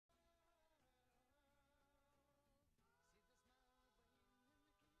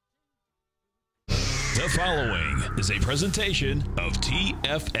The following is a presentation of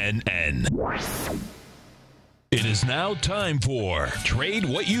TFNN. It is now time for Trade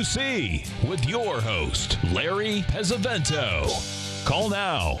What You See with your host, Larry Pesavento. Call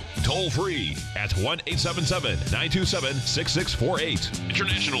now, toll free at 1-877-927-6648.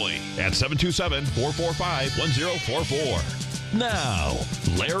 Internationally at 727-445-1044. Now,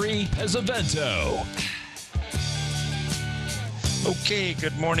 Larry Pesavento. Okay,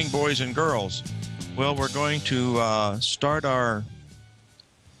 good morning, boys and girls. Well, we're going to start our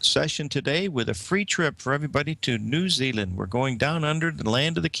session today with a free trip for everybody to New Zealand. We're going down under the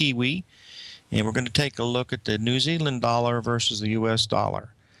land of the Kiwi, and we're going to take a look at the New Zealand dollar versus the U.S. dollar.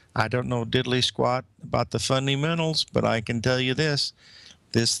 I don't know diddly squat about the fundamentals, but I can tell you this.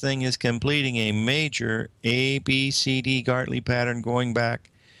 This thing is completing a major ABCD Gartley pattern going back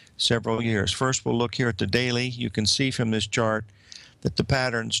several years. First, we'll look here at the daily. You can see from this chart that the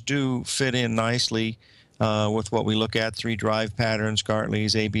patterns do fit in nicely with what we look at, three drive patterns,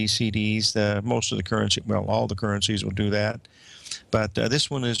 Gartleys, ABCDs, most of the currency, well, all the currencies will do that. But this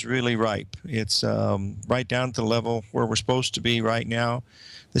one is really ripe. It's right down to the level where we're supposed to be right now.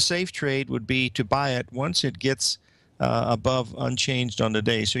 The safe trade would be to buy it once it gets above unchanged on the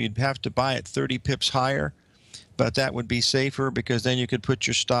day. So you'd have to buy it 30 pips higher, but that would be safer because then you could put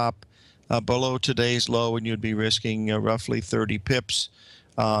your stop below today's low and you'd be risking roughly 30 pips.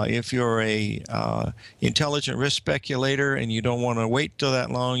 If you're a intelligent risk speculator and you don't want to wait till that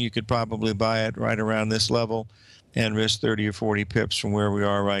long, you could probably buy it right around this level and risk 30 or 40 pips from where we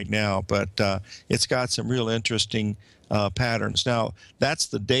are right now. But it's got some real interesting patterns. Now, that's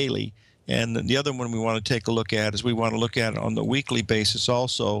the daily. And the other one we want to take a look at is we want to look at it on the weekly basis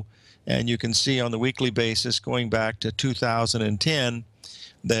also. And you can see on the weekly basis going back to 2010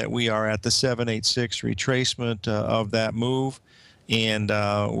 that we are at the 786 retracement of that move. And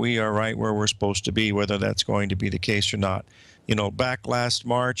we are right where we're supposed to be, whether that's going to be the case or not. You know, back last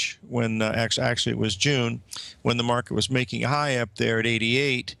March, when actually it was June, when the market was making a high up there at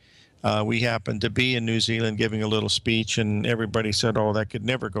 88, we happened to be in New Zealand giving a little speech, and everybody said, oh, that could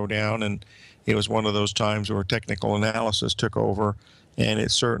never go down. And it was one of those times where technical analysis took over, and it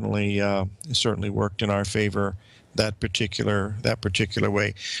certainly worked in our favor that particular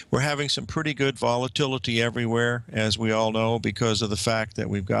way. We're having some pretty good volatility everywhere, as we all know, because of the fact that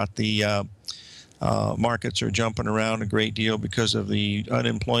we've got the markets are jumping around a great deal because of the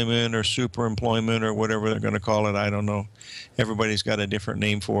unemployment or superemployment or whatever they're going to call it. I don't know. Everybody's got a different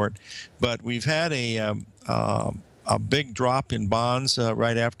name for it. But we've had a big drop in bonds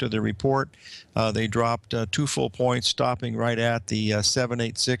right after the report. They dropped 2 full points, stopping right at the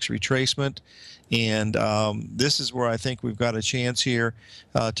 786 retracement. And this is where I think we've got a chance here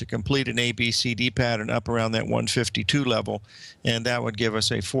to complete an ABCD pattern up around that 152 level. And that would give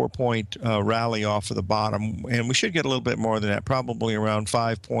us a 4-point rally off of the bottom. And we should get a little bit more than that, probably around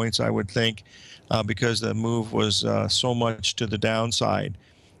 5 points, I would think, because the move was so much to the downside.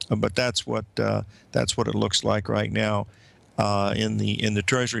 But that's what it looks like right now in the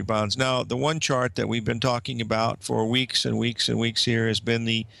Treasury bonds. Now, the one chart that we've been talking about for weeks and weeks and weeks here has been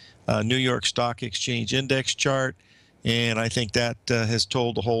the New York Stock Exchange Index chart, and I think that has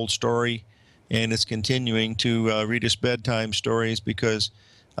told the whole story, and it's continuing to read us bedtime stories because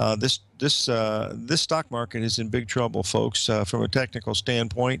this stock market is in big trouble, folks, from a technical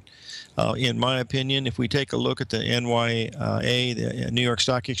standpoint. In my opinion, if we take a look at the NYA, the New York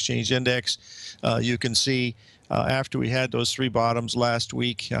Stock Exchange Index, you can see after we had those 3 bottoms last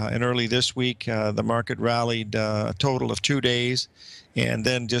week and early this week, the market rallied a total of 2 days and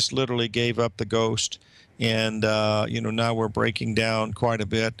then just literally gave up the ghost. And you know, now we're breaking down quite a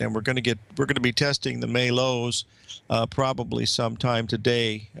bit, and we're going to be testing the May lows probably sometime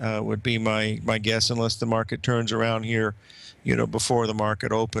today would be my guess, unless the market turns around here, you know, before the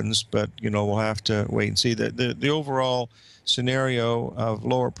market opens. But you know, we'll have to wait and see. The overall scenario of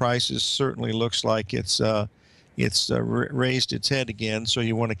lower prices certainly looks like it's raised its head again. So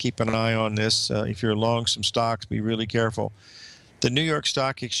you want to keep an eye on this. If you're long some stocks, be really careful. The New York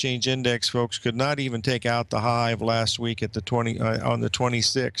Stock Exchange Index, folks, could not even take out the high of last week at the on the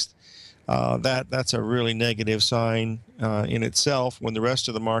 26th. That's a really negative sign in itself, when the rest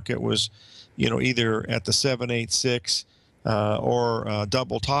of the market was, you know, either at the 786 or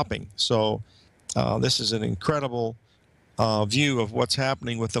double topping. So this is an incredible view of what's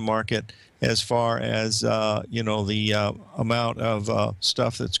happening with the market as far as you know, the amount of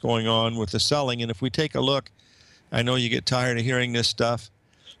stuff that's going on with the selling. And if we take a look, I know you get tired of hearing this stuff,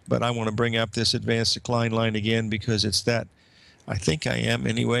 but I want to bring up this advanced decline line again because it's that. I think I am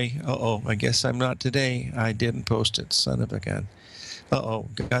anyway. Uh-oh, I guess I'm not today. I didn't post it, son of a gun. Uh-oh,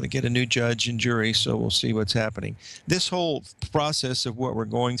 got to get a new judge and jury, so we'll see what's happening. This whole process of what we're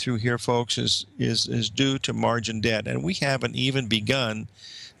going through here, folks, is due to margin debt, and we haven't even begun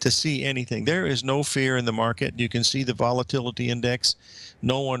to see anything. There is no fear in the market. You can see the volatility index.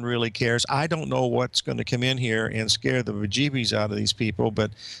 No one really cares. I don't know what's going to come in here and scare the bejeebies out of these people, but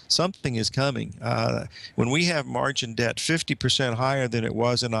something is coming. When we have margin debt 50% higher than it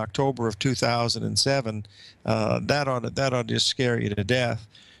was in October of 2007, that ought to just scare you to death.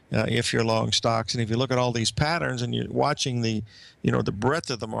 If you're long stocks, and if you look at all these patterns and you're watching the breadth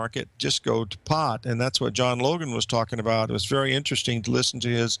of the market just go to pot, and that's what John Logan was talking about. It was very interesting to listen to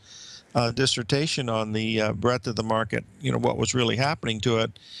his dissertation on the breadth of the market, what was really happening to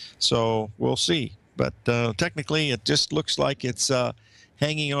it. So we'll see. But technically, it just looks like it's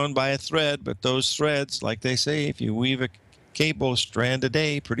hanging on by a thread. But those threads, like they say, if you weave a cable strand a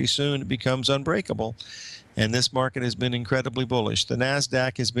day, pretty soon it becomes unbreakable. And this market has been incredibly bullish. The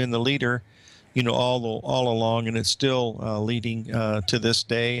NASDAQ has been the leader, all along, and it's still leading to this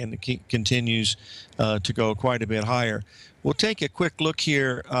day, and it continues to go quite a bit higher. We'll take a quick look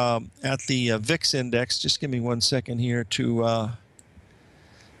here at the VIX index. Just give me 1 second here to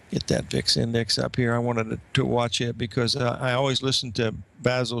get that VIX index up here. I wanted to watch it because I always listen to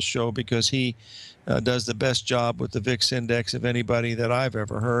Basil's show because he does the best job with the VIX index of anybody that I've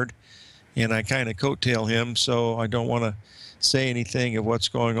ever heard. And I kind of coattail him, so I don't want to say anything of what's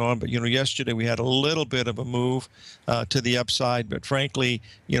going on. But, yesterday we had a little bit of a move to the upside. But frankly,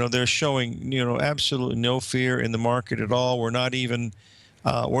 they're showing, absolutely no fear in the market at all. We're not even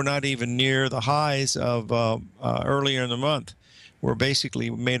near the highs of earlier in the month. We're basically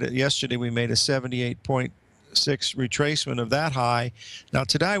yesterday we made a 78.6 retracement of that high. Now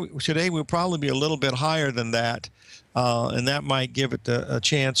today we'll probably be a little bit higher than that. And that might give it a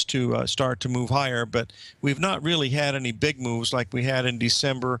chance to start to move higher. But we've not really had any big moves like we had in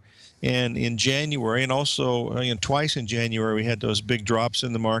December and in January. And also twice in January we had those big drops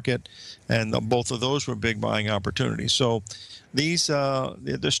in the market. And both of those were big buying opportunities. So these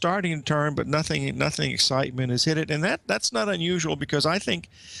they're starting to turn, but nothing excitement has hit it. And that's not unusual because I think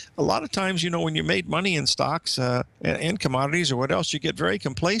a lot of times, when you made money in stocks and commodities or what else, you get very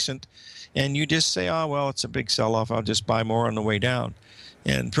complacent. And you just say, oh, well, it's a big sell-off. I'll just buy more on the way down.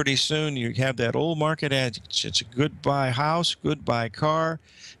 And pretty soon you have that old market adage. It's a goodbye house, goodbye car,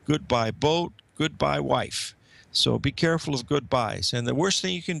 goodbye boat, goodbye wife. So be careful of goodbyes. And the worst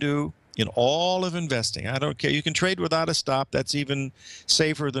thing you can do in all of investing, I don't care. You can trade without a stop. That's even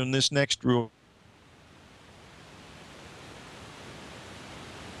safer than this next rule.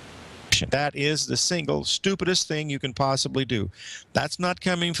 That is the single stupidest thing you can possibly do. That's not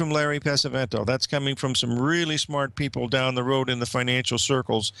coming from Larry Pesavento. That's coming from some really smart people down the road in the financial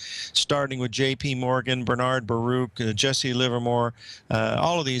circles, starting with J.P. Morgan, Bernard Baruch, Jesse Livermore.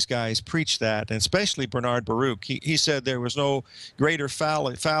 All of these guys preach that, and especially Bernard Baruch. He said there was no greater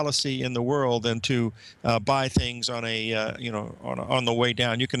fallacy in the world than to buy things on a on the way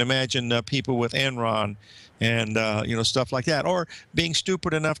down. You can imagine people with Enron and stuff like that, or being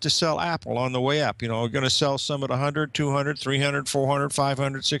stupid enough to sell Apple on the way up. We're going to sell some at 100, 200, 300, 400,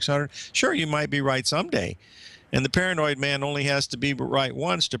 500, 600. Sure, you might be right someday. And the paranoid man only has to be right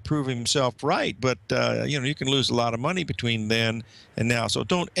once to prove himself right. But, you can lose a lot of money between then and now. So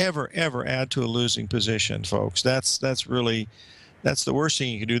don't ever add to a losing position, folks. That's the worst thing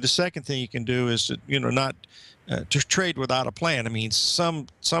you can do. The second thing you can do is to, not to trade without a plan. I mean, some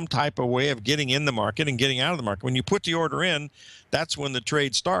type of way of getting in the market and getting out of the market. When you put the order in, that's when the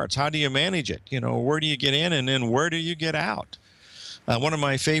trade starts. How do you manage it? Where do you get in, and then where do you get out? One of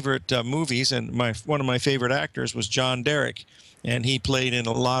my favorite movies and one of my favorite actors was John Derrick, and he played in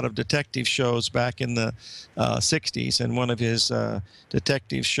a lot of detective shows back in the 60s, and one of his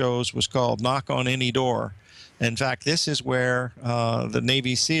detective shows was called Knock on Any Door. In fact, this is where the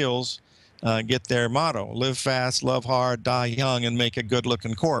Navy SEALs get their motto: live fast, love hard, die young, and make a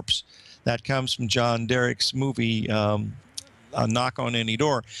good-looking corpse. That comes from John Derrick's movie, Knock on Any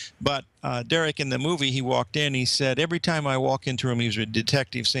Door. But Derrick, in the movie, he walked in, he said, every time I walk into a room, he was a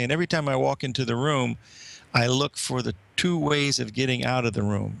detective saying, every time I walk into the room, I look for the two ways of getting out of the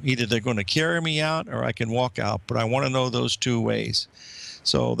room. Either they're going to carry me out or I can walk out, but I want to know those two ways.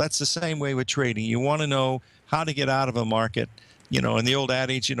 So that's the same way with trading. You want to know how to get out of a market. In the old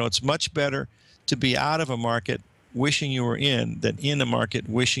adage, it's much better to be out of a market wishing you were in than in a market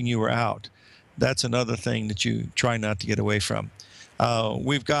wishing you were out. That's another thing that you try not to get away from.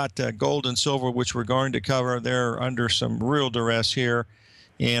 We've got gold and silver, which we're going to cover. They're under some real duress here,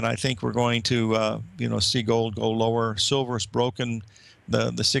 and I think we're going to, see gold go lower. Silver's broken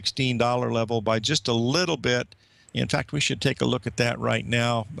the $16 level by just a little bit. In fact, we should take a look at that right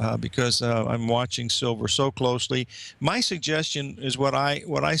now because I'm watching silver so closely. My suggestion is what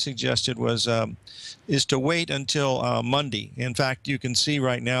I suggested was is to wait until Monday. In fact, you can see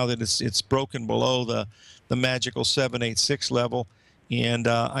right now that it's broken below the magical 786 level. And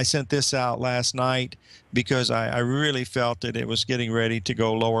I sent this out last night because I really felt that it was getting ready to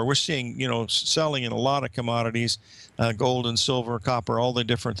go lower. We're seeing, selling in a lot of commodities, gold and silver, copper, all the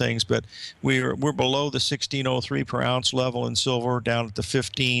different things. But we're below the 1603 per ounce level in silver, down at the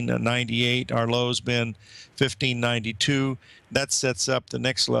 1598. Our low's been 1592. That sets up the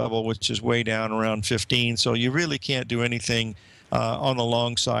next level, which is way down around 15. So you really can't do anything on the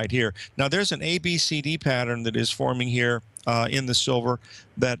long side here. Now, there's an ABCD pattern that is forming here in the silver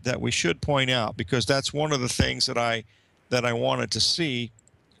that we should point out, because that's one of the things that I wanted to see.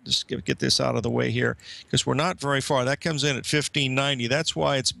 Just get this out of the way here, because we're not very far. That comes in at 1590. That's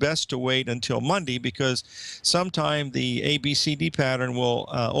why it's best to wait until Monday, because sometime the ABCD pattern will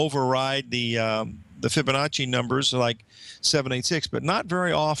override the Fibonacci numbers like 786, but not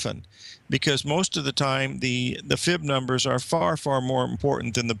very often, because most of the time the Fib numbers are far more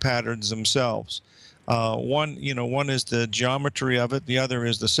important than the patterns themselves. One is the geometry of it. The other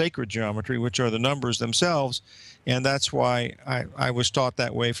is the sacred geometry, which are the numbers themselves. And that's why I was taught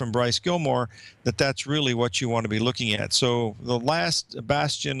that way from Bryce Gilmore, that's really what you want to be looking at. So the last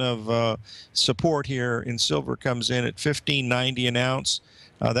bastion of support here in silver comes in at 1590 an ounce.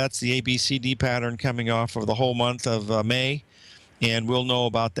 That's the ABCD pattern coming off of the whole month of May. And we'll know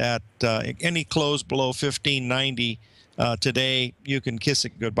about that. Any close below 1590 today, you can kiss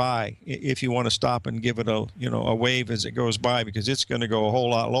it goodbye if you want to stop and give it a wave as it goes by, because it's going to go a whole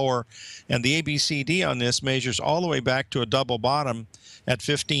lot lower. And the ABCD on this measures all the way back to a double bottom at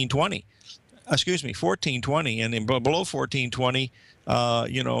 1420, and then below 1420,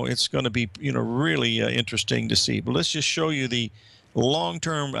 it's going to be really interesting to see. But let's just show you the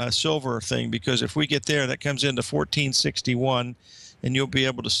long-term silver thing, because if we get there, that comes into 1461, and you'll be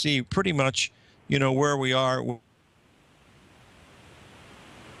able to see pretty much where we are.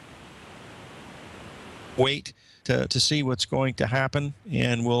 Wait to see what's going to happen,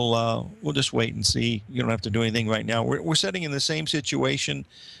 and we'll just wait and see. You don't have to do anything right now. We're sitting in the same situation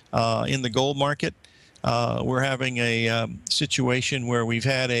in the gold market. We're having a situation where we've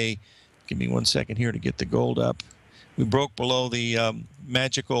had give me 1 second here to get the gold up. We broke below the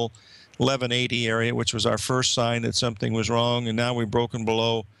magical 1180 area, which was our first sign that something was wrong, and now we've broken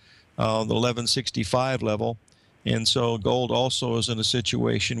below the 1165 level. And so gold also is in a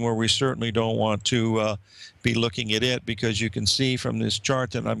situation where we certainly don't want to be looking at it, because you can see from this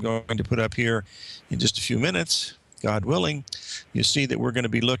chart that I'm going to put up here in just a few minutes, God willing, you see that we're going to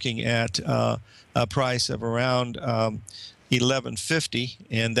be looking at a price of around 1150,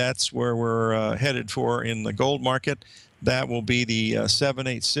 and that's where we're headed for in the gold market. That will be the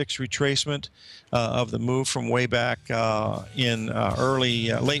 786 retracement of the move from way back in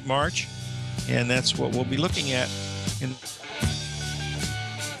late March. And that's what we'll be looking at.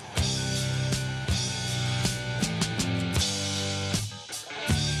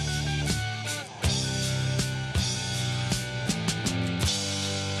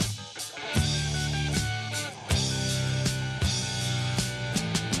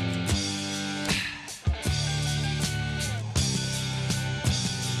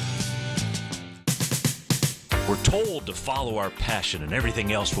 We're told to follow our passion and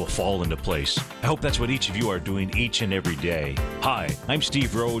everything else will fall into place. I hope that's what each of you are doing each and every day. Hi, I'm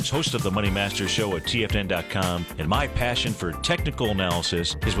Steve Rhodes, host of the Money Master Show at TFNN.com, and my passion for technical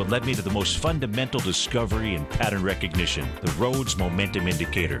analysis is what led me to the most fundamental discovery in pattern recognition, the Rhodes Momentum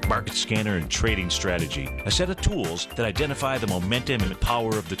Indicator, market scanner, and trading strategy, a set of tools that identify the momentum and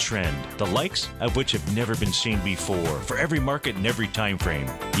power of the trend, the likes of which have never been seen before, for every market and every time frame.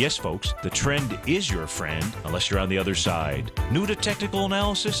 Yes, folks, the trend is your friend, unless you're on the other side. New to technical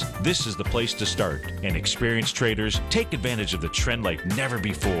analysis? This is the place to start. And experienced traders take advantage of the trend like never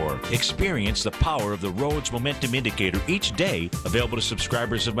before. Experience the power of the Rhodes Momentum Indicator each day, available to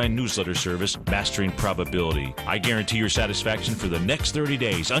subscribers of my newsletter service, Mastering Probability. I guarantee your satisfaction for the next 30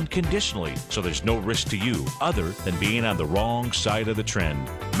 days unconditionally, so there's no risk to you other than being on the wrong side of the trend.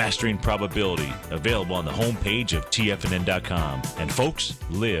 Mastering Probability, available on the homepage of TFNN.com. And folks,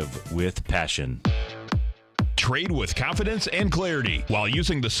 live with passion. Trade with confidence and clarity while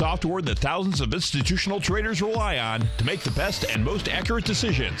using the software that thousands of institutional traders rely on to make the best and most accurate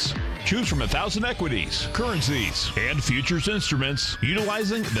decisions. Choose from 1,000 equities, currencies, and futures instruments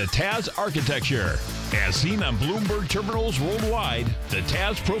utilizing the TAS architecture. As seen on Bloomberg terminals worldwide, the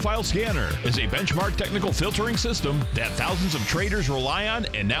TAS Profile Scanner is a benchmark technical filtering system that thousands of traders rely on,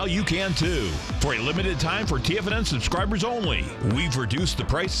 and now you can too. For a limited time for TFNN subscribers only, we've reduced the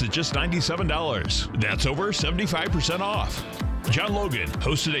price to just $97. That's over 75% off. John Logan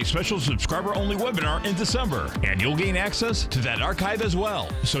hosted a special subscriber-only webinar in December, and you'll gain access to that archive as well,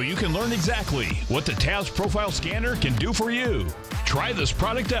 so you can learn exactly what the TAS Profile Scanner can do for you. Try this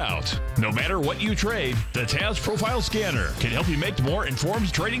product out. No matter what you trade, the TAS Profile Scanner can help you make more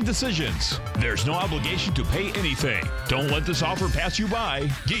informed trading decisions. There's no obligation to pay anything. Don't let this offer pass you by.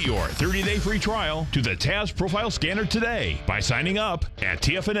 Get your 30-day free trial to the TAS Profile Scanner today by signing up at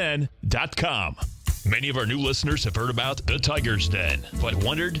TFNN.com. Many of our new listeners have heard about the Tiger's Den, but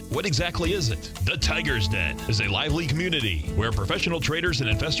wondered, what exactly is it? The Tiger's Den is a lively community where professional traders and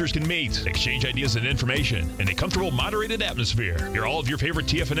investors can meet, exchange ideas and information in a comfortable, moderated atmosphere. Hear all of your favorite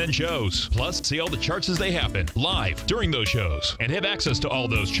TFNN shows, plus see all the charts as they happen live during those shows, and have access to all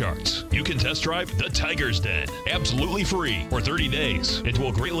those charts. You can test drive the Tiger's Den absolutely free for 30 days. It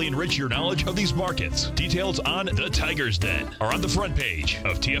will greatly enrich your knowledge of these markets. Details on the Tiger's Den are on the front page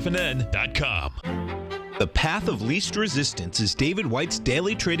of TFNN.com. The Path of Least Resistance is David White's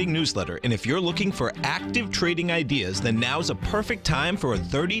daily trading newsletter, and if you're looking for active trading ideas, then now's a perfect time for a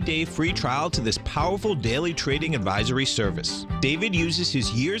 30-day free trial to this powerful daily trading advisory service. David uses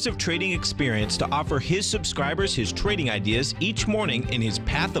his years of trading experience to offer his subscribers his trading ideas each morning in his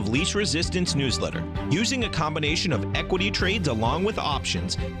Path of Least Resistance newsletter. Using a combination of equity trades along with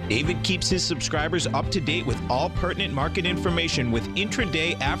options, David keeps his subscribers up to date with all pertinent market information with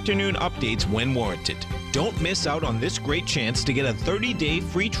intraday afternoon updates when warranted. Don't miss out on this great chance to get a 30-day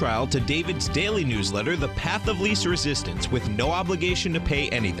free trial to David's daily newsletter, The Path of Least Resistance, with no obligation to pay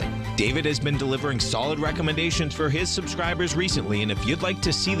anything. David has been delivering solid recommendations for his subscribers recently, and if you'd like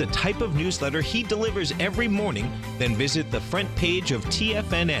to see the type of newsletter he delivers every morning, then visit the front page of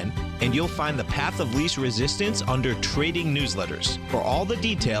TFNN, and you'll find The Path of Least Resistance under Trading Newsletters. For all the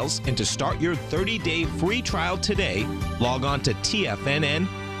details and to start your 30-day free trial today, log on to TFNN.com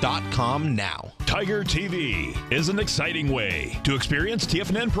now. Tiger TV is an exciting way to experience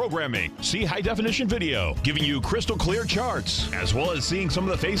TFNN programming. See high-definition video giving you crystal clear charts, as well as seeing some of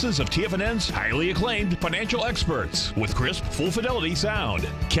the faces of TFNN's highly acclaimed financial experts with crisp, full-fidelity sound.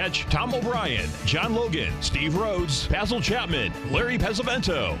 Catch Tom O'Brien, John Logan, Steve Rhodes, Basil Chapman, Larry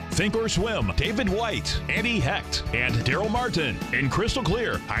Pesavento, Think or Swim, David White, Andy Hecht, and Daryl Martin in crystal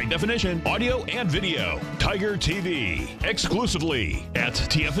clear, high-definition audio and video. Tiger TV, exclusively at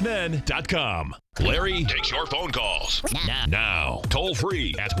TFNN.com. Larry takes your phone calls now. Toll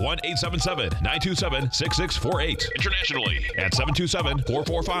free at 1-877-927-6648. Internationally at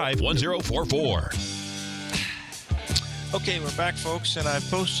 727-445-1044. Okay, we're back, folks, and I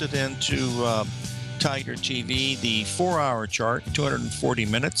posted into Tiger TV the 4-hour chart, 240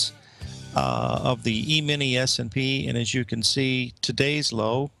 minutes of the E-mini S&P, and as you can see, today's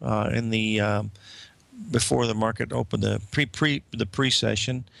low in the before the market opened, the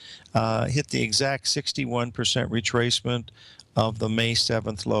pre-session, hit the exact 61% retracement of the May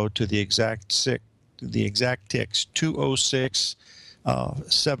 7th low to the exact ticks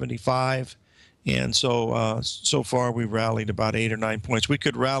 206.75, and so far we've rallied about 8 or 9 points. We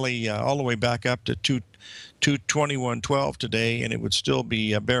could rally all the way back up to 221.12 today, and it would still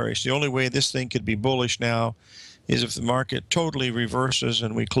be bearish. The only way this thing could be bullish now is if the market totally reverses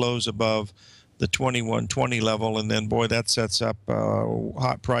and we close above the 2120 level, and then boy, that sets up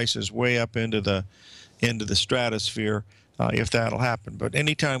hot prices way up into the stratosphere if that'll happen. But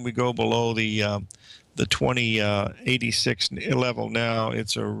anytime we go below the 2086 level now,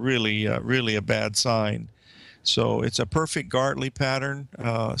 it's a really a bad sign. So it's a perfect Gartley pattern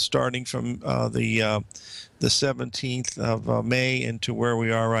starting from the 17th of May into where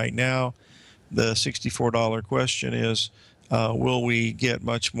we are right now. The $64 question is, will we get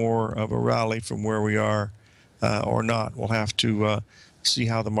much more of a rally from where we are or not? We'll have to see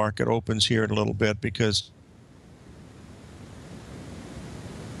how the market opens here in a little bit, because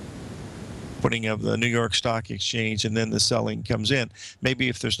opening of the New York Stock Exchange and then the selling comes in. Maybe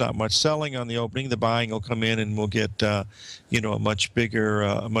if there's not much selling on the opening, the buying will come in and we'll get a much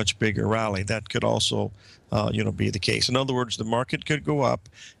bigger rally. That could also be the case. In other words, the market could go up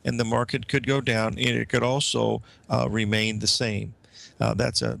and the market could go down, and it could also remain the same.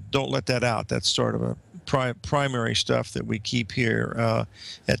 Don't let that out. That's sort of a primary stuff that we keep here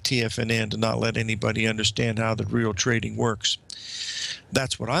at TFNN, to not let anybody understand how the real trading works.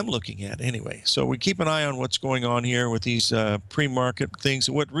 That's what I'm looking at anyway. So we keep an eye on what's going on here with these pre-market things.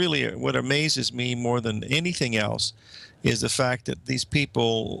 What amazes me more than anything else is the fact that these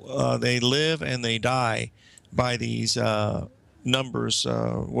people, they live and they die by these numbers,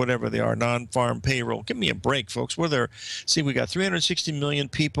 whatever they are, non-farm payroll. Give me a break, folks. See, we got 360 million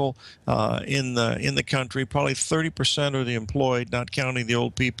people in the country. Probably 30% are the employed, not counting the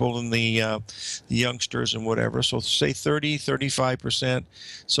old people and the youngsters and whatever. So say 35%.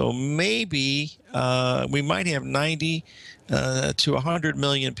 So maybe we might have 90 to 100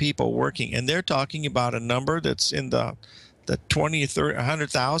 million people working, and they're talking about a number that's in the 20, 30,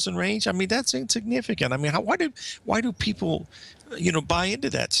 100,000 range. I mean, that's insignificant. I mean, why do people, buy into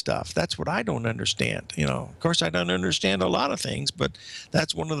that stuff? That's what I don't understand. Of course, I don't understand a lot of things, but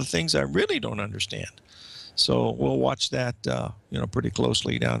that's one of the things I really don't understand. So we'll watch that, pretty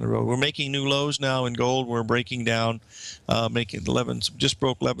closely down the road. We're making new lows now in gold. We're breaking down, just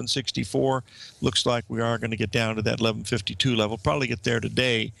broke 1164. Looks like we are going to get down to that 1152 level. Probably get there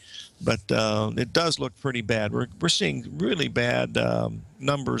today, but it does look pretty bad. We're seeing really bad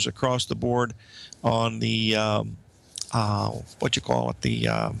numbers across the board on the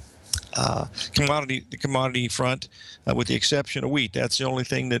commodity front, with the exception of wheat. That's the only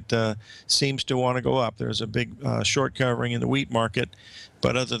thing that seems to want to go up. There's a big short covering in the wheat market,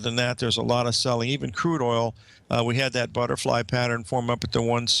 but other than that, there's a lot of selling. Even crude oil, we had that butterfly pattern form up at the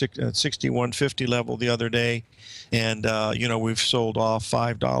 160-150 level the other day, and we've sold off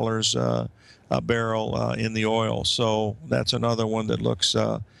 $5 a barrel in the oil. So that's another one that looks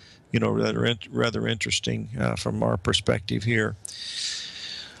rather interesting from our perspective here.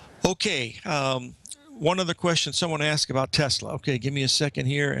 Okay, one other question someone asked about Tesla. Okay, give me a second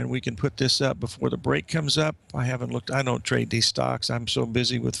here, and we can put this up before the break comes up. I haven't looked. I don't trade these stocks. I'm so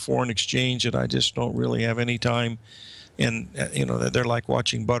busy with foreign exchange that I just don't really have any time. And, they're like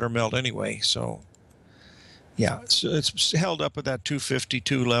watching butter melt anyway. So, yeah, so it's held up at that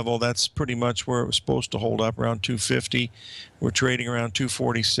 252 level. That's pretty much where it was supposed to hold up, around 250. We're trading around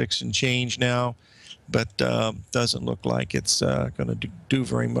 246 and change now. But doesn't look like it's going to do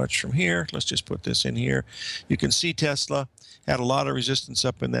very much from here. Let's just put this in here. You can see Tesla had a lot of resistance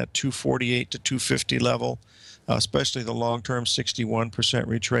up in that 248 to 250 level, especially the long-term 61%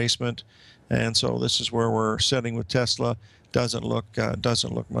 retracement. And so this is where we're setting with Tesla. Doesn't look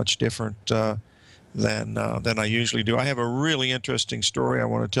much different than I usually do. I have a really interesting story I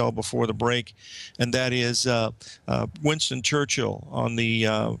want to tell before the break, and that is Winston Churchill on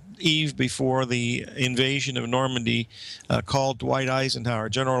the eve before the invasion of Normandy called Dwight Eisenhower,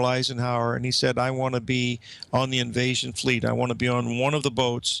 General Eisenhower, and he said, I want to be on the invasion fleet. I want to be on one of the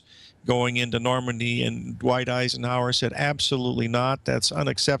boats going into Normandy. And Dwight Eisenhower said, absolutely not. That's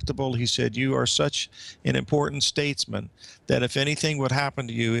unacceptable. He said, you are such an important statesman that if anything would happen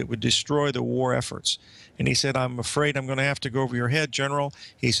to you, it would destroy the war efforts. And he said, I'm afraid I'm going to have to go over your head, General.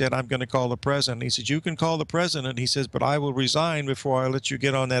 He said, I'm going to call the president. He said, you can call the president. He says, but I will resign before I let you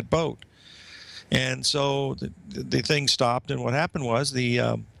get on that boat. And so the thing stopped. And what happened was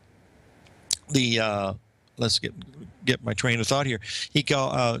let's get my train of thought here.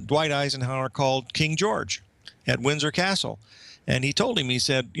 Dwight Eisenhower called King George at Windsor Castle. And he told him, he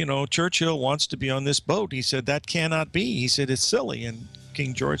said, Churchill wants to be on this boat. He said, that cannot be. He said, it's silly. And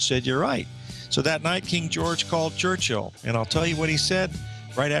King George said, you're right. So that night, King George called Churchill. And I'll tell you what he said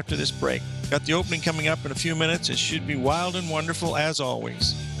right after this break. Got the opening coming up in a few minutes. It should be wild and wonderful as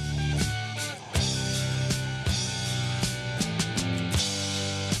always.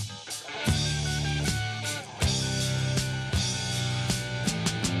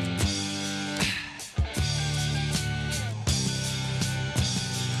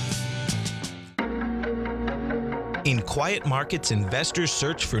 In quiet markets, investors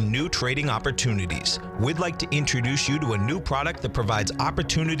search for new trading opportunities. We'd like to introduce you to a new product that provides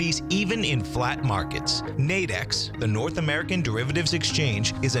opportunities even in flat markets. Nadex, the North American Derivatives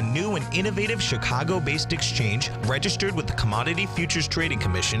Exchange, is a new and innovative Chicago-based exchange registered with the Commodity Futures Trading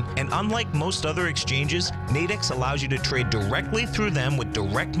Commission, and unlike most other exchanges, Nadex allows you to trade directly through them with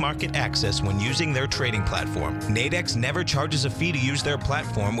direct market access when using their trading platform. Nadex never charges a fee to use their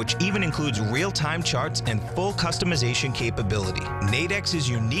platform, which even includes real-time charts and full customization optimization capability. Nadex's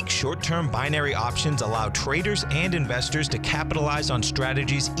unique short-term binary options allow traders and investors to capitalize on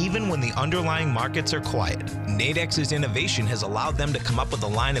strategies even when the underlying markets are quiet. Nadex's innovation has allowed them to come up with a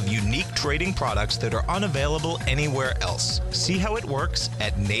line of unique trading products that are unavailable anywhere else. See how it works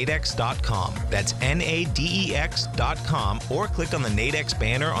at nadex.com. That's NADEX.com, or click on the Nadex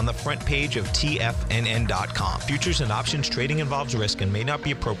banner on the front page of TFNN.com. Futures and options trading involves risk and may not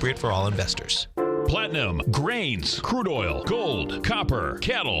be appropriate for all investors. Platinum, grains, crude oil, gold, copper,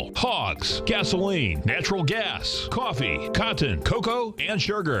 cattle, hogs, gasoline, natural gas, coffee, cotton, cocoa, and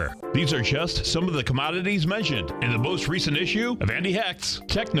sugar. These are just some of the commodities mentioned in the most recent issue of Andy Hecht's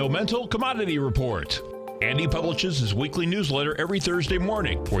Techno-Mental Commodity Report. Andy publishes his weekly newsletter every Thursday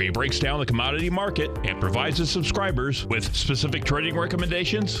morning, where he breaks down the commodity market and provides his subscribers with specific trading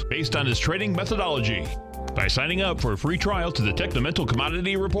recommendations based on his trading methodology. By signing up for a free trial to the Techno-Mental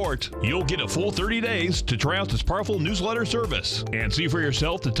Commodity Report, you'll get a full 30 days to try out this powerful newsletter service and see for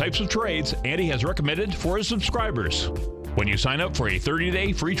yourself the types of trades Andy has recommended for his subscribers. When you sign up for a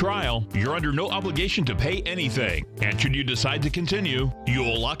 30-day free trial, you're under no obligation to pay anything. And should you decide to continue, you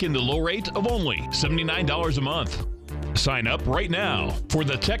will lock in the low rate of only $79 a month. Sign up right now for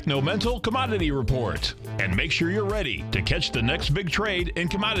the Techno-Mental Commodity Report and make sure you're ready to catch the next big trade in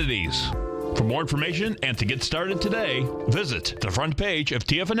commodities. For more information and to get started today, visit the front page of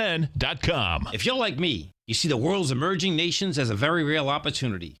TFNN.com. If you're like me, you see the world's emerging nations as a very real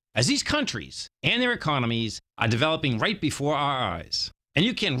opportunity, as these countries and their economies are developing right before our eyes. And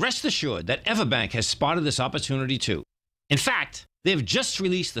you can rest assured that Everbank has spotted this opportunity too. In fact, they have just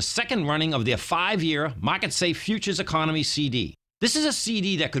released the second running of their 5-year Market Safe Futures Economy CD. This is a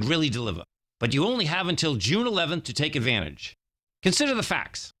CD that could really deliver, but you only have until June 11th to take advantage. Consider the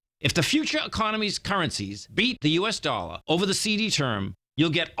facts. If the future economy's currencies beat the US dollar over the CD term, you'll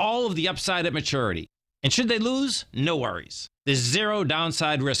get all of the upside at maturity. And should they lose, no worries. There's zero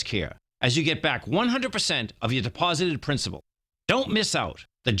downside risk here, as you get back 100% of your deposited principal. Don't miss out.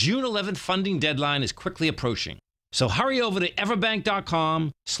 The June 11th funding deadline is quickly approaching. So hurry over to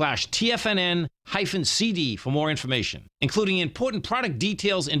everbank.com/TFNN-CD for more information, including important product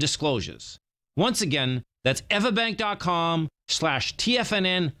details and disclosures. Once again, that's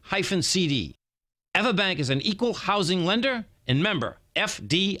everbank.com/TFNN-CD. Everbank is an equal housing lender and member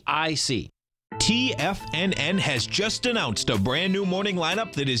FDIC. TFNN has just announced a brand new morning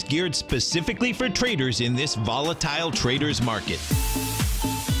lineup that is geared specifically for traders in this volatile traders market.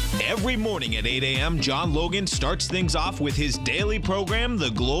 Every morning at 8 a.m., John Logan starts things off with his daily program, The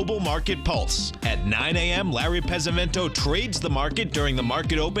Global Market Pulse. At 9 a.m., Larry Pesavento trades the market during the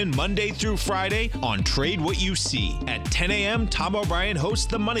market open Monday through Friday on Trade What You See. At 10 a.m., Tom O'Brien hosts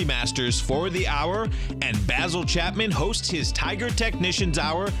the Money Masters for the hour, and Basil Chapman hosts his Tiger Technicians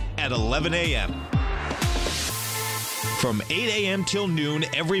Hour at 11 a.m. From 8 a.m. till noon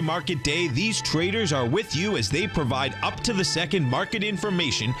every market day, these traders are with you as they provide up-to-the-second market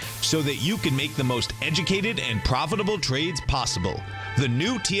information so that you can make the most educated and profitable trades possible. The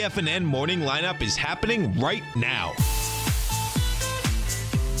new TFNN morning lineup is happening right now.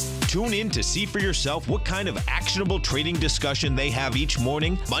 Tune in to see for yourself what kind of actionable trading discussion they have each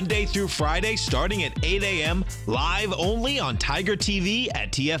morning, Monday through Friday, starting at 8 a.m., live only on Tiger TV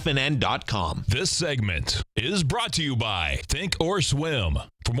at TFNN.com. This segment is brought to you by Think or Swim.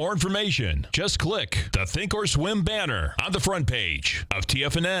 For more information, just click the Think or Swim banner on the front page of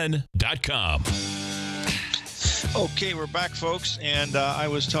TFNN.com. Okay, we're back, folks, and I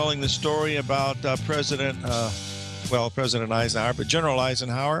was telling the story about President Eisenhower, but General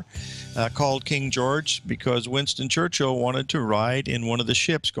Eisenhower called King George because Winston Churchill wanted to ride in one of the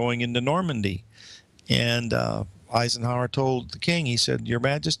ships going into Normandy. And Eisenhower told the king, he said, "Your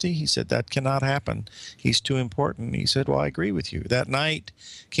Majesty," he said, "that cannot happen. He's too important." He said, "Well, I agree with you." That night,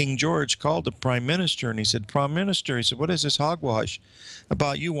 King George called the Prime Minister, and he said, "Prime Minister," he said, "what is this hogwash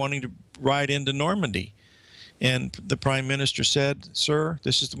about you wanting to ride into Normandy?" And the Prime Minister said, "Sir,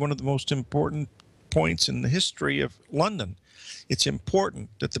 this is one of the most important points in the history of London. It's important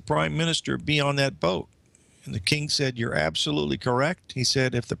that the Prime Minister be on that boat." And the king said, "You're absolutely correct." He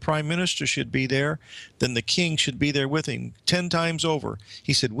said, "If the Prime Minister should be there, then the king should be there with him 10 times over."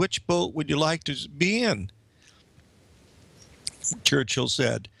 He said, "Which boat would you like to be in?" Churchill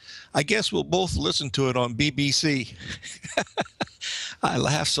said, "I guess we'll both listen to it on BBC." I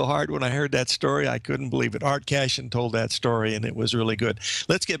laughed so hard when I heard that story. I couldn't believe it. Art Cashin told that story, and it was really good.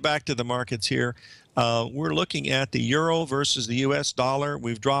 Let's get back to the markets here. We're looking at the euro versus the U.S. dollar.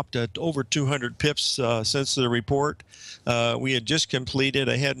 We've dropped over 200 pips since the report. We had just completed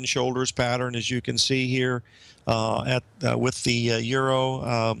a head and shoulders pattern, as you can see here. With the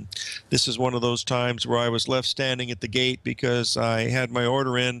euro. This is one of those times where I was left standing at the gate because I had my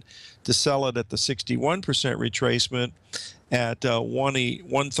order in to sell it at the 61% retracement at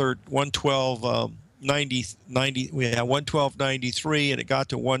 112.93, and it got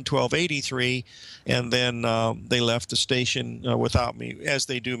to 112.83, and then they left the station without me, as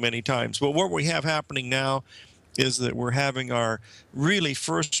they do many times. But what we have happening now is that we're having our really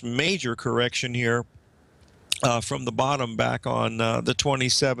first major correction here. From the bottom back on the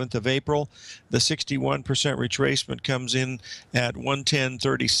 27th of April. The 61% retracement comes in at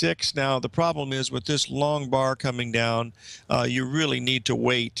 110.36. Now, the problem is with this long bar coming down, you really need to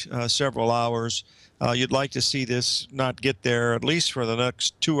wait several hours. You'd like to see this not get there at least for the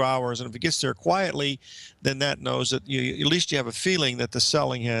next 2 hours. And if it gets there quietly, then that knows that at least you have a feeling that the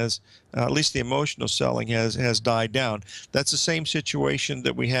selling has, at least the emotional selling has died down. That's the same situation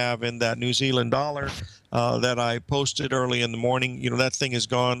that we have in that New Zealand dollar that I posted early in the morning. You know, that thing has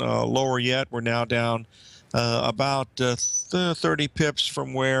gone lower yet. We're now down about 30 pips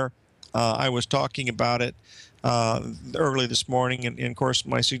from where I was talking about it early this morning, and of course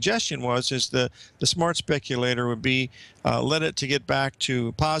my suggestion is the smart speculator would be let it to get back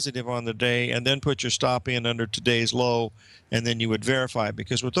to positive on the day and then put your stop in under today's low, and then you would verify it,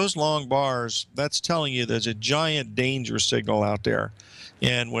 because with those long bars, that's telling you there's a giant danger signal out there,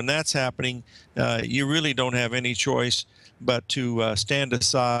 and when that's happening, you really don't have any choice but to stand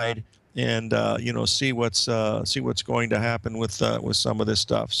aside and you know, see what's going to happen with some of this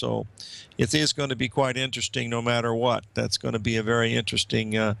stuff. So it is going to be quite interesting no matter what. That's going to be a very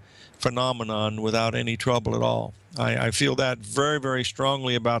interesting phenomenon without any trouble at all. I feel that very, very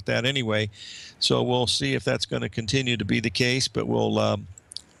strongly about that anyway. So we'll see if that's going to continue to be the case, but we'll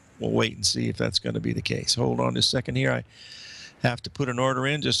wait and see if that's going to be the case. Hold on a second here. I have to put an order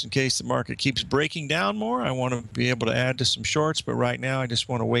in just in case the market keeps breaking down more. I want to be able to add to some shorts, but right now I just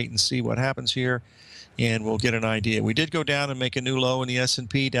want to wait and see what happens here, and we'll get an idea. We did go down and make a new low in the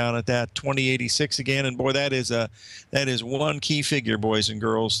S&P down at that 2086 again, and boy, that is one key figure, boys and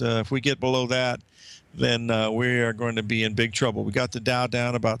girls. If we get below that, then we are going to be in big trouble. We got the Dow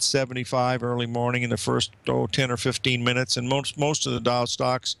down about 75 early morning in the first 10 or 15 minutes, and most of the Dow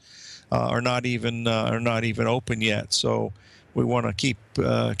stocks are not even open yet. So we want to keep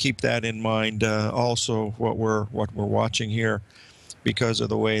that in mind. Also, what we're watching here, because of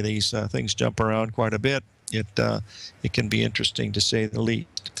the way these things jump around quite a bit, it can be interesting to say the least.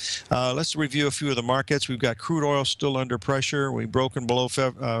 Let's review a few of the markets. We've got crude oil still under pressure. We've broken below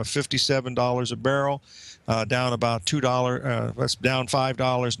 $57 a barrel, down about $2. That's down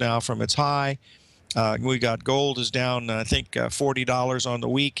 $5 now from its high. We got gold is down, I think, $40 on the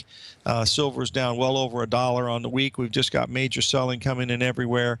week. Silver's down well over $1 on the week. We've just got major selling coming in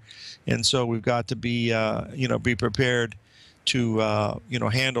everywhere, and so we've got to be, be prepared to,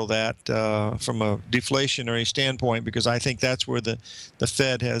 handle that from a deflationary standpoint, because I think that's where the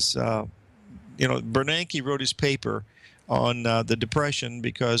Fed has, Bernanke wrote his paper on the depression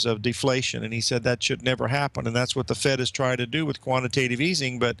because of deflation, and he said that should never happen, and that's what the Fed has tried to do with quantitative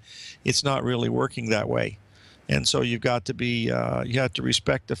easing, but it's not really working that way. And so you've got to be you have to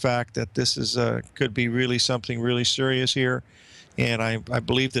respect the fact that this is could be really something really serious here, and I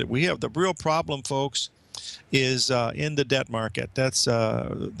believe that we have the real problem, folks, is in the debt market. That's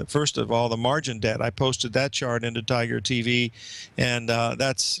first of all, the margin debt. I posted that chart into Tiger TV, and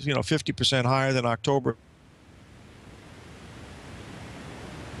that's 50% higher than October.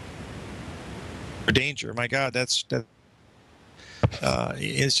 Danger, my God, it's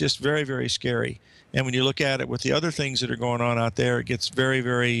just very, very scary. And when you look at it with the other things that are going on out there, it gets very,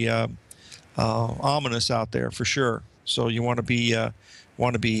 very ominous out there for sure. So you want to be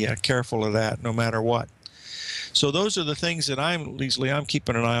careful of that no matter what. So those are the things that I'm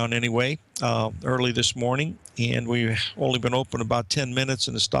keeping an eye on anyway. Early this morning, and we've only been open about 10 minutes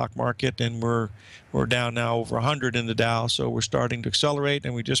in the stock market, and we're down now over 100 in the Dow. So we're starting to accelerate,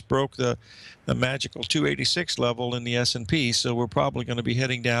 and we just broke the magical 286 level in the S&P. So we're probably going to be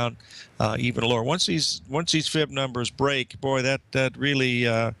heading down even lower. Once these fib numbers break, boy, that really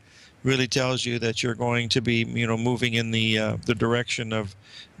tells you that you're going to be moving in the direction of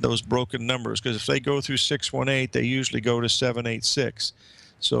those broken numbers, because if they go through 618, they usually go to 786.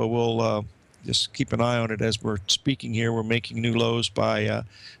 So we'll just keep an eye on it as we're speaking here. We're making new lows by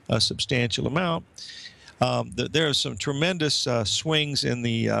a substantial amount. There are some tremendous swings in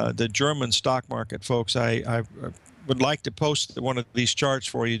the German stock market, folks. I would like to post one of these charts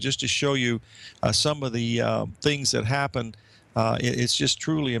for you just to show you some of the things that happen. It's just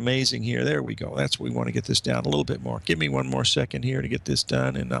truly amazing here. There we go. That's what we want to get this down a little bit more. Give me one more second here to get this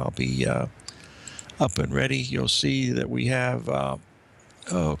done, and I'll be up and ready. You'll see that we have,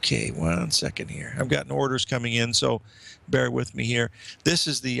 okay, 1 second here. I've gotten orders coming in, so bear with me here. This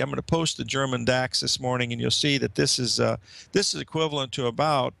is I'm going to post the German DAX this morning, and you'll see that this is equivalent to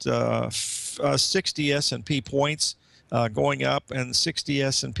about 60 S&P points going up and 60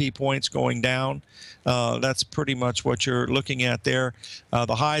 S&P points going down. That's pretty much what you're looking at there.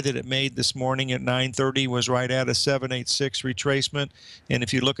 The high that it made this morning at 9:30 was right at a 786 retracement, and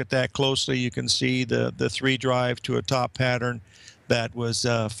if you look at that closely, you can see the 3 drive to a top pattern that was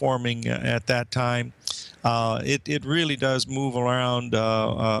forming at that time. It really does move around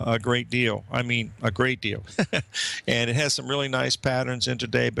a great deal. I mean, a great deal. And it has some really nice patterns in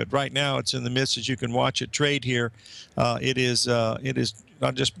today, but right now it's in the midst, as you can watch it trade here. It is, I'll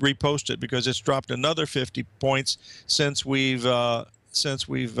just repost it because it's dropped another 50 points since we've you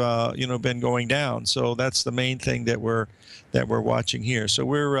know, been going down. So that's the main thing that we're watching here. So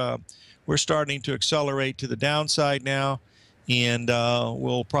we're starting to accelerate to the downside now. And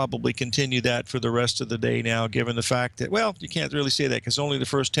we'll probably continue that for the rest of the day now, given the fact that, well, you can't really say that because only the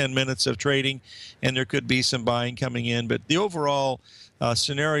first 10 minutes of trading, and there could be some buying coming in. But the overall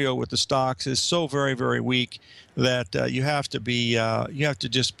scenario with the stocks is so very, very weak that you have to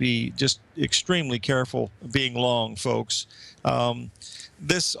just be extremely careful being long, folks.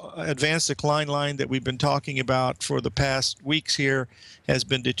 This advanced decline line that we've been talking about for the past weeks here has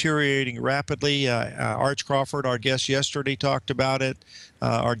been deteriorating rapidly. Arch Crawford, our guest yesterday, talked about it.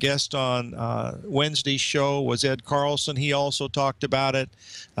 Our guest on Wednesday's show was Ed Carlson. He also talked about it.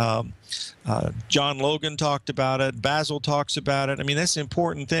 John Logan talked about it. Basil talks about it. I mean, that's an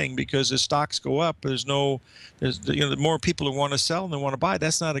important thing because as stocks go up, there's the more people who want to sell and they want to buy.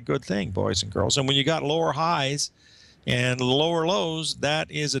 That's not a good thing, boys and girls. And when you got lower highs and lower lows, that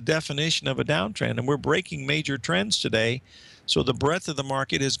is a definition of a downtrend. And we're breaking major trends today. So the breadth of the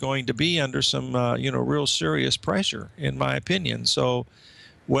market is going to be under some, real serious pressure, in my opinion. So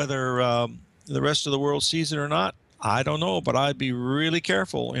whether the rest of the world sees it or not, I don't know. But I'd be really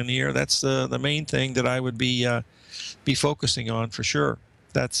careful in here. That's the main thing that I would be focusing on for sure.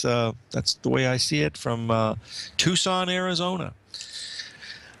 That's the way I see it from Tucson, Arizona.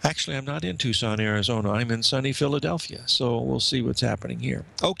 Actually, I'm not in Tucson, Arizona. I'm in sunny Philadelphia. So we'll see what's happening here.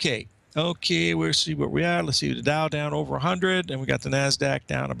 Okay, we'll see where we are. Let's see the Dow down over 100, and we got the NASDAQ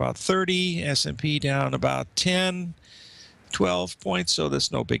down about 30, S&P down about 10, 12 points. So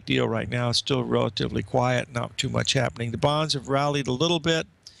that's no big deal right now. It's still relatively quiet, not too much happening. The bonds have rallied a little bit,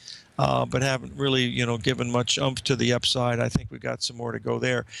 but haven't really, given much oomph to the upside. I think we've got some more to go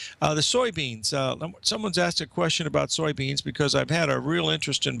there. The soybeans, someone's asked a question about soybeans because I've had a real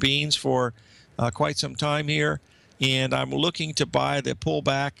interest in beans for quite some time here, and I'm looking to buy the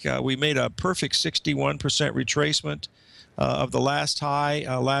pullback. We made a perfect 61% retracement of the last high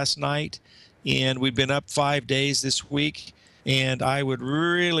last night, and we've been up 5 days this week. And I would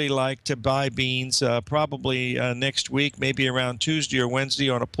really like to buy beans probably next week, maybe around Tuesday or Wednesday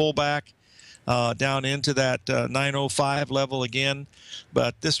on a pullback down into that 905 level again.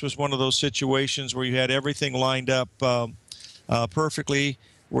 But this was one of those situations where you had everything lined up perfectly,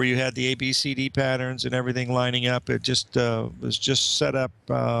 where you had the ABCD patterns and everything lining up. It just was just set up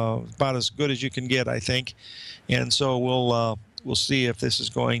about as good as you can get, I think. And so we'll see if this is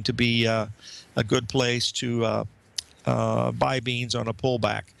going to be a good place to buy beans on a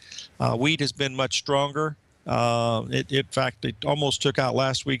pullback. Wheat has been much stronger. In fact, it almost took out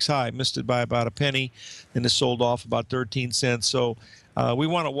last week's high, missed it by about a penny, and it sold off about 13 cents. So we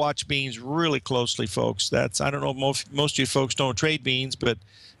want to watch beans really closely, folks. I don't know, most of you folks don't trade beans, but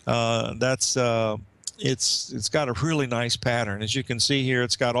it's got a really nice pattern. As you can see here,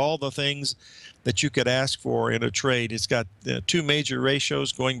 it's got all the things that you could ask for in a trade. It's got two major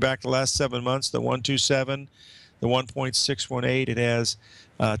ratios going back the last 7 months, the 127, the 1.618. It has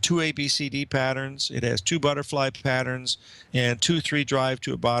two ABCD patterns. It has two butterfly patterns and two 3 drive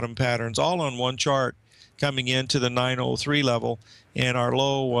to a bottom patterns, all on one chart coming into the 903 level. And our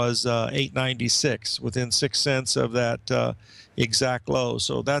low was 896, within 6 cents of that exact low.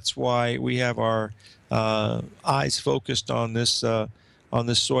 So that's why we have our eyes focused on this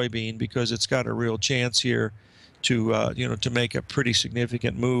soybean, because it's got a real chance here to to make a pretty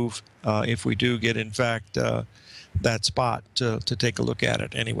significant move if we do get, in fact, that spot to take a look at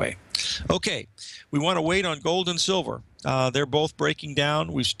it anyway. Okay, we want to wait on gold and silver. They're both breaking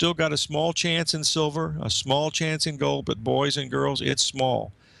down. We've still got a small chance in silver, a small chance in gold, but boys and girls, it's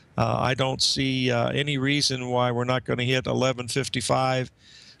small. I don't see any reason why we're not going to hit 11.55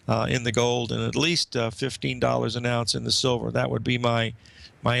 in the gold and at least $15 an ounce in the silver. That would be my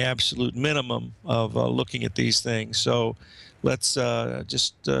absolute minimum of looking at these things. So let's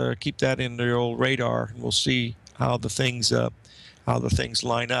just keep that in the old radar, and we'll see how the things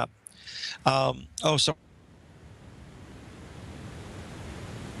line up. Oh, so.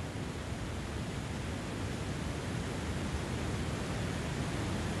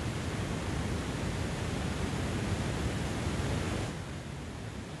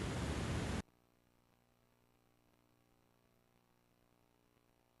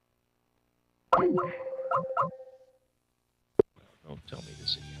 Don't tell me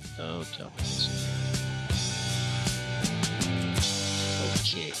this again. Don't tell me this again.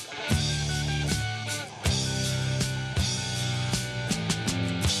 Okay.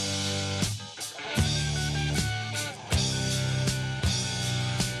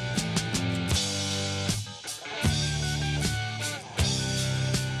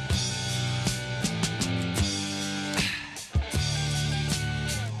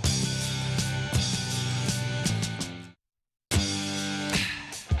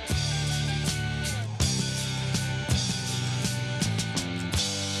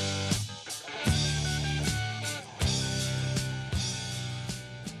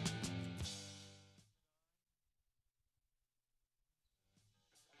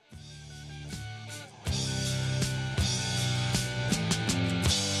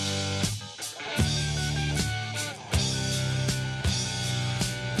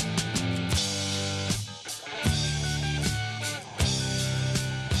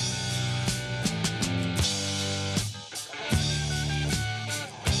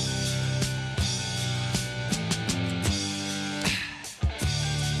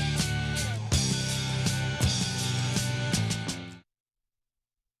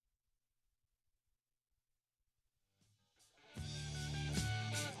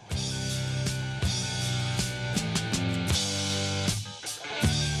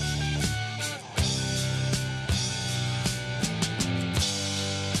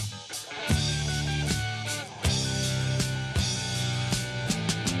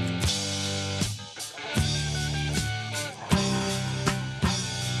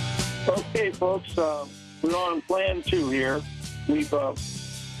 Okay, folks, we're on plan 2 here. We've put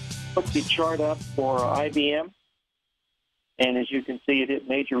the chart up for IBM, and as you can see, it hit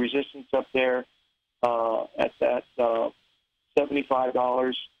major resistance up there at that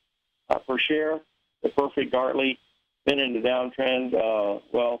 $75 per share. The perfect Gartley, been in the downtrend,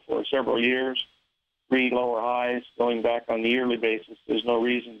 well, for several years. 3 lower highs going back on the yearly basis. There's no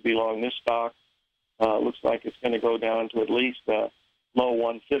reason to be long this stock. Looks like it's going to go down to at least low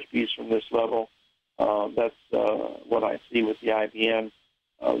 150s from this level. That's what I see with the IBM,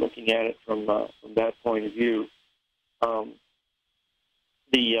 looking at it from that point of view.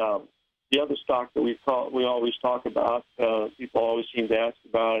 The other stock that we always talk about, people always seem to ask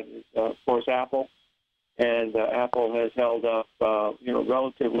about it, is, of course, Apple. And Apple has held up,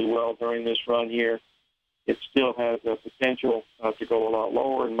 relatively well during this run here. It still has the potential to go a lot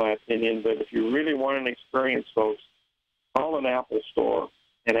lower, in my opinion. But if you really want an experience, folks, call an Apple store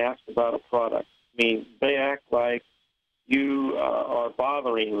and ask about a product. I mean, they act like you are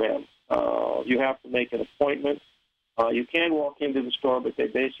bothering them. You have to make an appointment. You can walk into the store, but they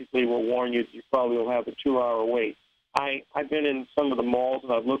basically will warn you that you probably will have a 2-hour wait. I've been in some of the malls,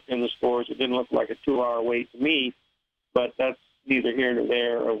 and I've looked in the stores. It didn't look like a 2-hour wait to me, but that's neither here nor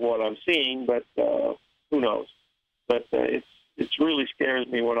there of what I'm seeing, but who knows. But it really scares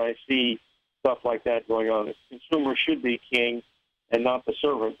me when I see stuff like that going on. The consumer should be king and not the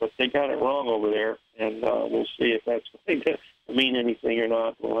servant, but they got it wrong over there, and we'll see if that's going to mean anything or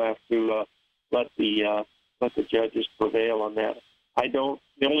not. We'll have to let the judges prevail on that. The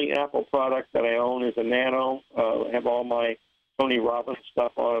only Apple product that I own is a Nano. I have all my Tony Robbins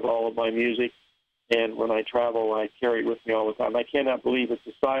stuff on it, all of my music, and when I travel, I carry it with me all the time. I cannot believe it's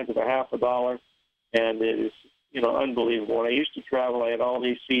the size of a $0.50, and it is, unbelievable. When I used to travel, I had all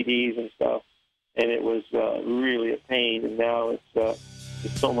these CDs and stuff, and it was really a pain, and now it's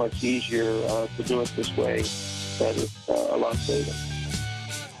so much easier to do it this way that it's a lot safer.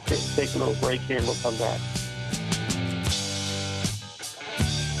 Take a little break here, and we'll come back.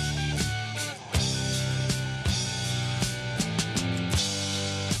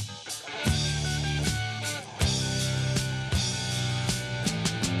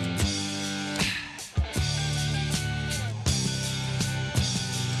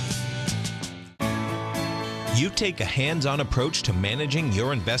 You take a hands-on approach to managing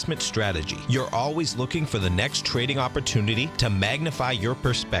your investment strategy. You're always looking for the next trading opportunity to magnify your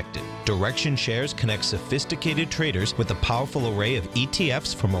perspective. Direction Shares connects sophisticated traders with a powerful array of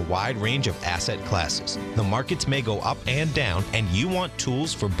ETFs from a wide range of asset classes. The markets may go up and down, and you want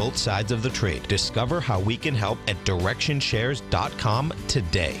tools for both sides of the trade. Discover how we can help at DirectionShares.com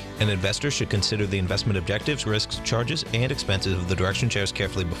today. An investor should consider the investment objectives, risks, charges, and expenses of the Direction Shares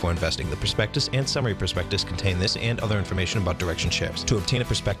carefully before investing. The prospectus and summary prospectus contain this and other information about Direction Shares. To obtain a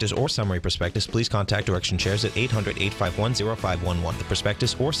prospectus or summary prospectus, please contact Direction Shares at 800-851-0511. The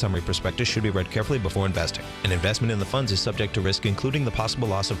prospectus or summary prospectus should be read carefully before investing. An investment in the funds is subject to risk, including the possible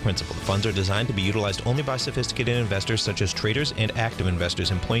loss of principal. The funds are designed to be utilized only by sophisticated investors such as traders and active investors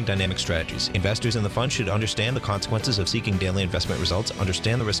employing dynamic strategies. Investors in the fund should understand the consequences of seeking daily investment results,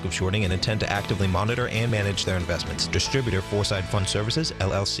 understand the risk of shorting, and intend to actively monitor and manage their investments. Distributor, Foreside Fund Services,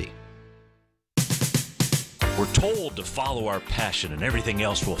 LLC. We're told to follow our passion and everything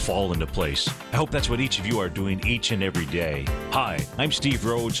else will fall into place. I hope that's what each of you are doing each and every day. Hi, I'm Steve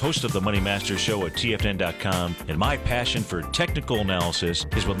Rhodes, host of the Money Master Show at TFNN.com, and my passion for technical analysis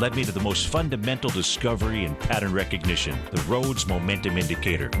is what led me to the most fundamental discovery in pattern recognition, the Rhodes Momentum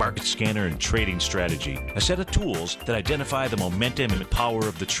Indicator, market scanner, and trading strategy, a set of tools that identify the momentum and power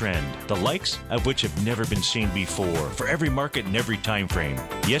of the trend, the likes of which have never been seen before, for every market and every time frame.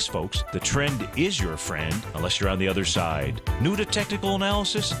 Yes, folks, the trend is your friend, unless you're on the other side. New to technical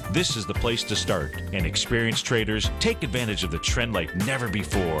analysis? This is the place to start. And experienced traders take advantage of the trend like never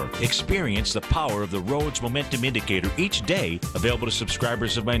before. Experience the power of the Rhodes Momentum Indicator each day, available to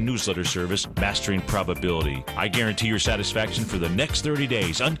subscribers of my newsletter service, Mastering Probability. I guarantee your satisfaction for the next 30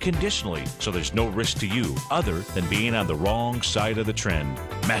 days unconditionally, so there's no risk to you other than being on the wrong side of the trend.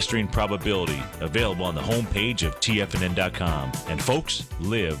 Mastering Probability, available on the homepage of TFNN.com. And folks,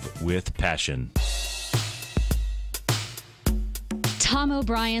 live with passion. Tom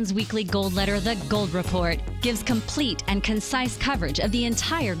O'Brien's weekly gold letter, The Gold Report, gives complete and concise coverage of the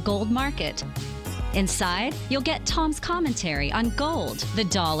entire gold market. Inside, you'll get Tom's commentary on gold, the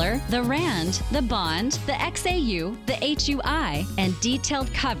dollar, the rand, the bond, the XAU, the HUI, and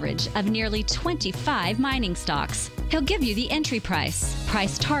detailed coverage of nearly 25 mining stocks. He'll give you the entry price,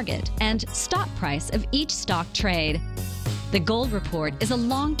 price target, and stop price of each stock trade. The Gold Report is a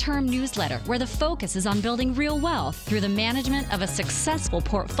long-term newsletter where the focus is on building real wealth through the management of a successful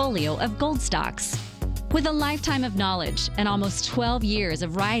portfolio of gold stocks. With a lifetime of knowledge and almost 12 years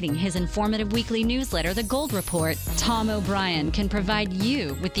of writing his informative weekly newsletter, The Gold Report, Tom O'Brien can provide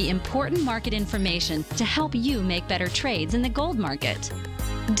you with the important market information to help you make better trades in the gold market.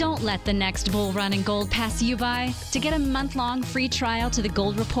 Don't let the next bull run in gold pass you by. To get a month-long free trial to the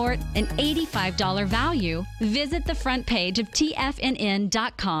Gold Report, an $85 value, visit the front page of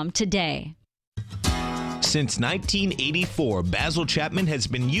TFNN.com today. Since 1984, Basil Chapman has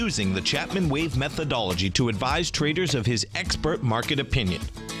been using the Chapman Wave methodology to advise traders of his expert market opinion.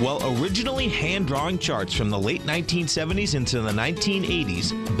 While originally hand-drawing charts from the late 1970s into the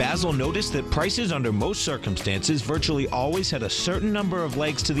 1980s, Basil noticed that prices under most circumstances virtually always had a certain number of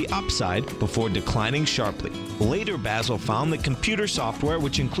legs to the upside before declining sharply. Later, Basil found that computer software,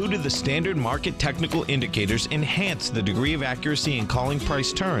 which included the standard market technical indicators, enhanced the degree of accuracy in calling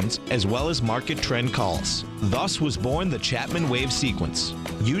price turns as well as market trend calls. Thus was born the Chapman Wave sequence.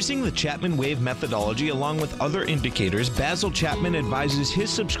 Using the Chapman Wave methodology along with other indicators, Basil Chapman advises his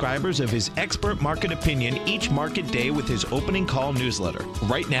subscribers of his expert market opinion each market day with his opening call newsletter.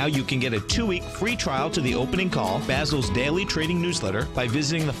 Right now, you can get a 2-week free trial to the opening call, Basil's daily trading newsletter, by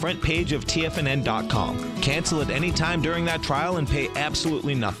visiting the front page of TFNN.com. Cancel at any time during that trial and pay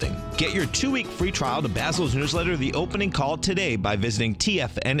absolutely nothing. Get your 2-week free trial to Basil's newsletter, The Opening Call, today by visiting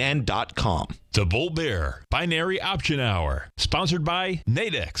TFNN.com. The Bull Bear Binary Option Hour, sponsored by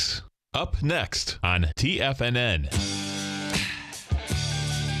Nadex. Up next on TFNN.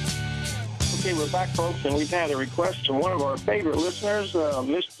 Okay, we're back, folks, and we've had a request from one of our favorite listeners,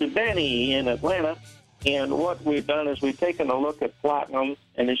 Mr. Benny in Atlanta. And what we've done is we've taken a look at platinum,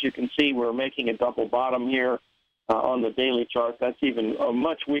 and as you can see, we're making a double bottom here on the daily chart. That's even a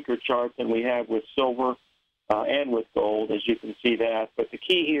much weaker chart than we have with silver and with gold, as you can see that. But the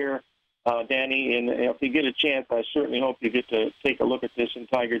key here, Danny, and if you get a chance, I certainly hope you get to take a look at this in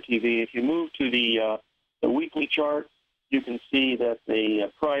Tiger TV. If you move to the weekly chart, you can see that the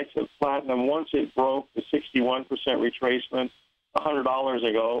price of platinum, once it broke the 61% retracement $100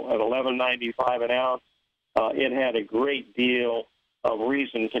 ago at $11.95 an ounce, it had a great deal of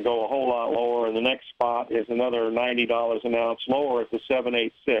reason to go a whole lot lower, and the next spot is another $90 an ounce lower at the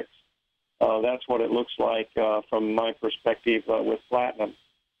 786. That's what it looks like from my perspective with platinum.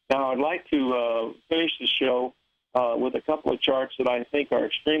 Now, I'd like to finish the show with a couple of charts that I think are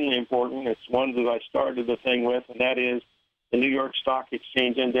extremely important. It's ones that I started the thing with, and that is the New York Stock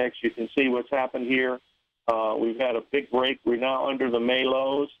Exchange Index. You can see what's happened here. We've had a big break. We're now under the May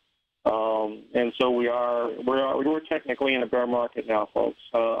lows, and so we're technically in a bear market now, folks.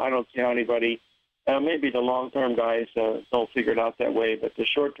 I don't see how anybody, maybe the long-term guys don't figure it out that way, but the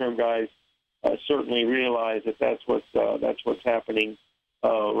short-term guys certainly realize that that's what's happening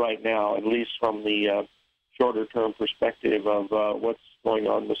right now, at least from the shorter-term perspective of what's going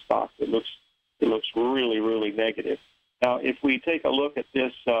on in the stock. It looks really, really negative. Now, if we take a look at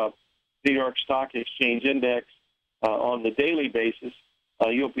this New York Stock Exchange Index on the daily basis,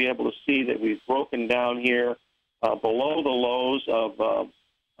 you'll be able to see that we've broken down here below the lows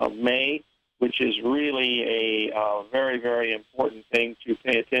of May, which is really a very, very important thing to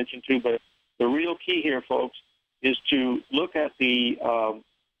pay attention to. But the real key here, folks, is to look at the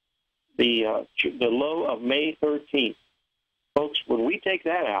low of May 13th. Folks, when we take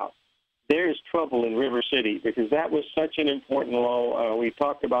that out, there is trouble in River City because that was such an important low. We've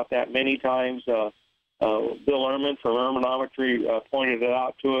talked about that many times. Bill Ehrman from Ehrmanometry pointed it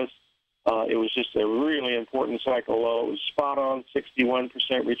out to us. It was just a really important cycle low. It was spot on, 61%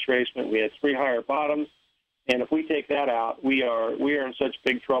 retracement. We had 3 higher bottoms, and if we take that out, we are in such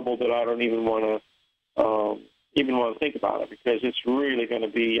big trouble that I don't even want to think about it because it's really going to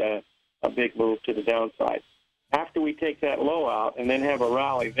be a big move to the downside. After we take that low out and then have a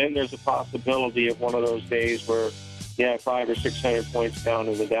rally, then there's a possibility of one of those days where you have 500 or 600 points down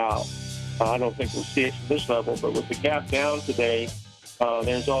in the Dow. I don't think we'll see it from this level, but with the gap down today,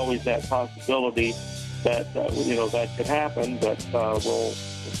 there's always that possibility that that could happen. But we'll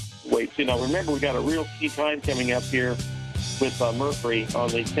wait. Now, remember, we got a real key time coming up here with Mercury on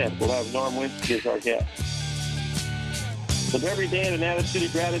the 10th. We'll have Norm Winsky as our guest. Live every day in an attitude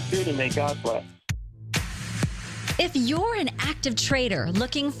of gratitude, and may God bless. If you're an active trader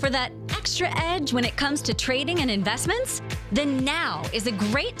looking for that extra edge when it comes to trading and investments, then now is a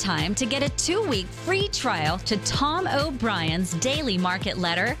great time to get a 2-week free trial to Tom O'Brien's daily market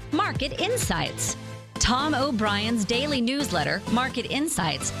letter, Market Insights. Tom O'Brien's daily newsletter, Market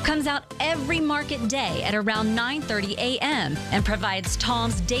Insights, comes out every market day at around 9:30 a.m. and provides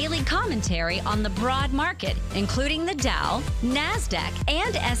Tom's daily commentary on the broad market, including the Dow, NASDAQ,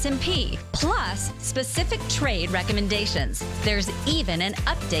 and S&P, plus specific trade recommendations. There's even an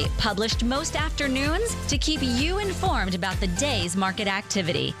update published most afternoons to keep you informed about the day's market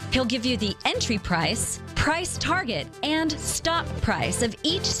activity. He'll give you the entry price, price target, and stop price of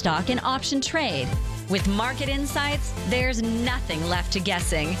each stock in option trade. With Market Insights, there's nothing left to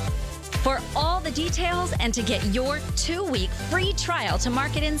guessing. For all the details and to get your 2-week free trial to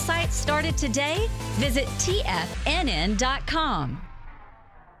Market Insights started today, visit TFNN.com.